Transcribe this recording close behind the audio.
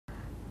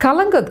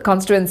Calangute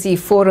Constituency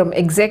Forum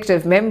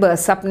Executive Member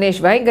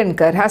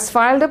Sarpanch has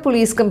filed a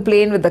police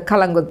complaint with the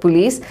Calangute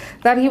Police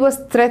that he was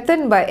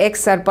threatened by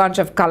ex-Sarpanch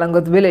of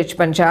Calangute Village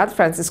Panchayat,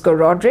 Francisco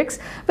Rodrigues,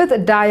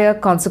 with dire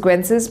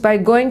consequences by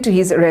going to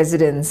his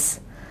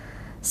residence.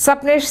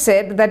 Sarpanch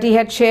said that he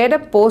had shared a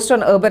post on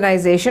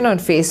urbanization on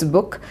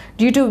Facebook,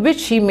 due to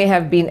which he may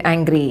have been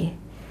angry.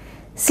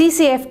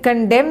 CCF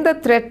condemned the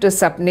threat to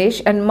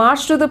Sarpanch and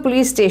marched to the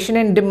police station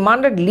and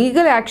demanded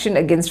legal action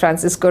against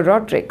Francisco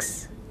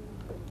Rodrigues.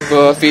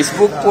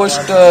 Facebook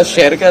post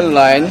share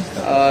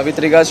केल्लो with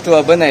regards to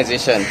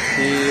urbanization.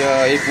 ही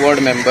एक ward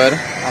member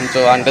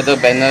आमचो under the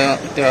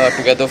banner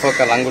together for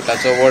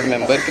कलांगुटाचो ward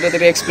member कितें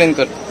तरी explain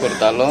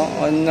करतालो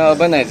on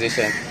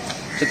urbanisation.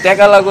 So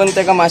तेका लागून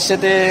तेका मातशें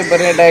तें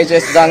बरें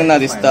डायजेस्ट जावंक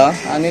दिसता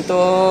आनी तो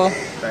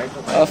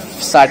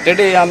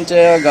सॅटर्डे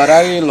आमच्या घरा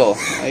येयलो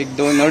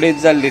 1-2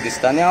 जाल्ली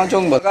दिसता आनी हांव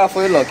जेवंक म्हाका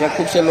आपयलो कित्याक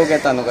खुबशे लोक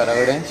येता न्हू घरा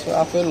कडेन. सो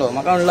आपयलो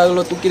म्हाका म्हणूंक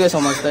लागलो तूं कितें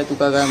समजताय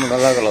तुका काय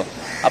म्हणूंक लागलो.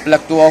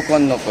 आपल्याक तूं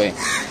वोकोन नपय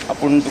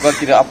आपूण तुका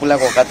कितें आपल्याक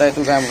वोकाताय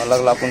तूं काय म्हणूंक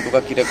लागलो आपूण तुका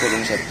कितें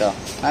करूंक शकता.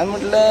 हांवें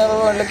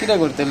म्हटलें कितें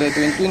करतलें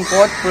तुवें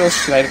पोत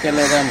पोस्ट शेअर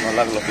केलें काय म्हणूंक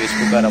लागलो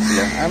फेसबुकार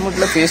आपलो. हांवें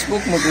म्हटलें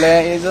फेसबूक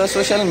म्हटलें इज अ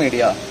सोशल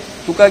मिडिया.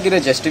 तुका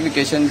कितें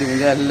जस्टिफिकेशन दिवंक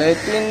जाय आसलें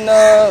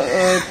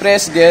तुवें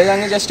प्रेस घे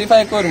आनी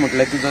जस्टिफाय कर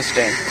म्हटलें तुजो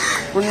स्टँड.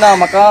 पूण ना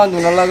म्हाका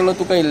म्हणूंक लागलो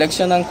तुका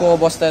इलेक्शनाक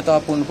बसता येता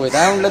आपूण पळयता.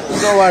 हांवें म्हटलें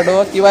तुजो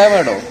वाडो तिवाय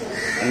वाडो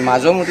आनी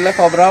म्हाजो म्हटलें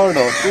खबरां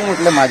वाडो. तूं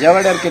म्हटलें म्हाज्या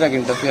वाड्यार कित्याक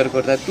इंटरफियर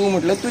करता. तूं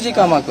म्हटलें तुजी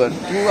कामां कर.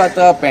 तूं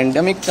आतां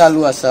पॅन्डेमीक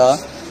चालू आसा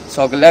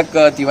सगल्याक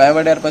तिवाय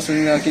वाड्यार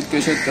पासून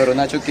कितक्योश्योच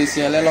कोरोनाच्यो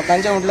केसी आयल्या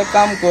लोकांचें म्हटलें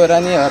काम कर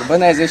आनी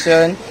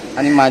अर्बनायझेशन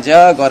आनी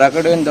म्हाज्या घरा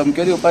कडेन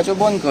धमक्यो दिवपाच्यो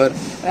बंद कर.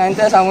 हांवें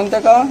तें सांगून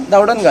ताका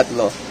धांवडोन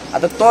घातलो.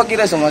 आतां तो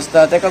कितें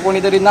समजता ताका कोणी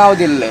तरी नांव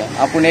दिल्लें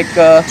आपूण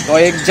तो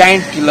एक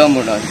जायंट किलर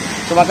म्हणून.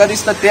 सो म्हाका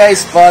दिसता त्या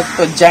हिसपाक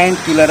तो जायंट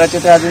किलराचे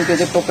ते आजून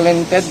तेजे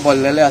तकलेन तेच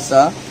भरलेले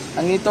आसा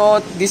आनी तो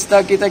दिसता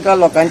की ताका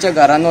लोकांच्या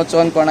घरान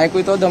वचोन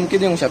कोणाकूय तो धमकी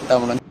दिवंक शकता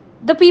म्हणून.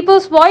 The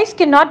people's voice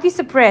cannot be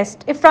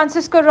suppressed. If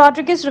Francisco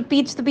Rodrigues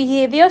repeats the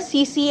behavior,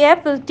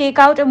 CCF will take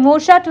out a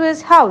morsha to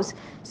his house.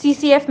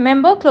 CCF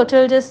member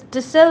Clotilde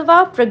De Silva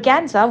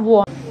Braganza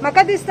warned.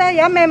 म्हाका दिसता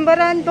ह्या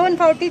मेंबरान 2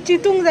 फावटी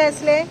चितूंक जाय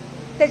आसलें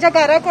तेज्या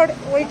घरा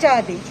वयच्या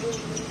आदी.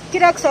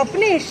 कित्याक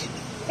स्वप्नीश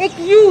एक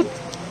यूथ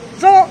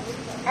जो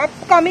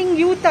अपकमिंग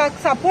यूथाक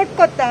सपोर्ट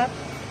करता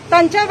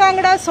तांच्या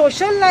वांगडा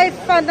सोशल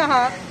लायफान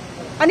आहा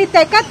आनी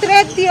तेका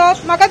थ्रेट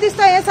दिवप म्हाका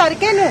दिसता हें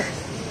सारकें न्हू.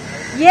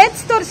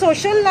 हेच तर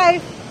सोशल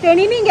लायफ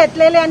तेणींनी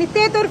घेतलेलें आनी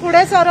ते तर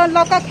फुडें सरून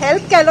लोकांक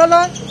हेल्प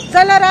केलोलो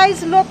जाल्यार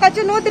आयज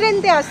लोकांचे नदरेन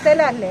ते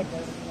आसतले आहले.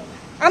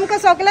 आमकां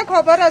सगळ्यांक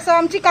खबर आसा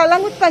आमची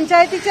कालांगूट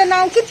पंचायतीचें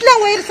नांव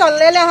कितलें वयर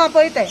सरलेलें आहा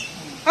पळय तें.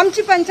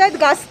 आमची panchayat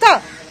गाजता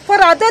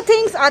for other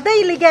things other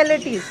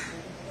इलिगॅलिटीज.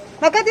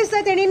 म्हाका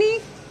दिसता तेणींनी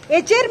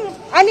हेचेर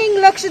आनीक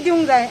लक्ष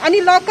दिवंक जाय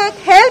आनी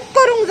लोकांक हेल्प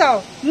करूंक जाय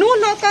न्हू.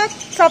 लोकांक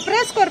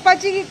सप्रेस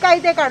करपाची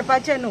कायदे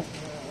काडपाचे न्हू.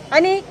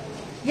 आनी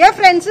हे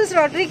फ्रांसीस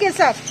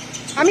रॉड्रिगेसाक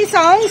आमी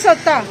सांगूंक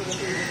सोदता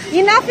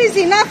इनफ इज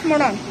इनफ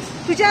म्हणून.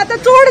 तुजें आतां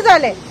चड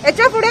जालें.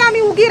 हेच्या फुडें आमी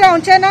उगी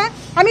रावचे ना.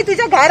 आमी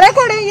तुज्या घरा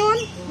कडेन येवन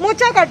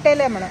मोच्या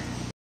काडटले म्हणून.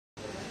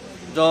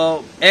 The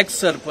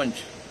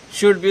ex-Sarpanch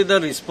should be the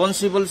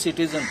responsible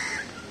citizen.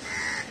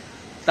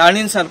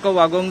 ताणीन सारको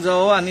वागोवंक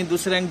जावो आनी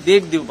दुसऱ्यांक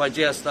देख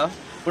दिवपाची आसता.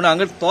 पूण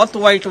हांगा तोच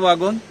वायट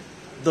वागोवन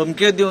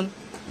धमक्यो दिवन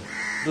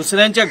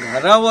दुसऱ्यांच्या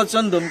घरा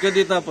वचून धमक्यो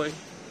दिता पळय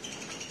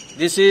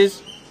दिस इज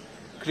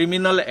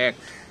क्रिमिनल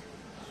एक्ट.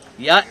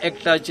 ह्या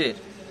एक्टाचेर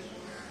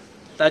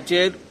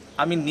ताचेर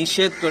आमी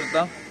निशेध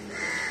करता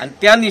आनी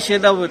त्या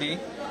निशेधा वरी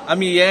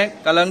आमी हे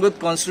कलांगूट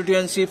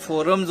कॉन्स्टिट्युएन्सी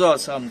फोरम जो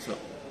आसा आमचो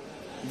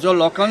जो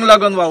लोकांक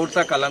लागून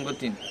वावुरता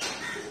कलांगुटीन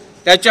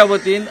त्याच्या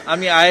वतीन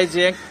आमी आयज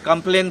एक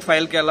कंप्लेन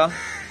फायल केला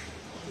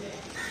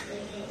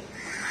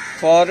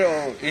for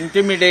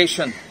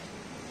intimidation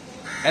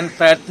and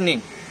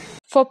threatening.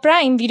 For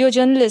Prime, video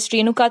journalist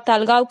Renuka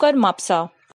Talgaonkar, Mapsa.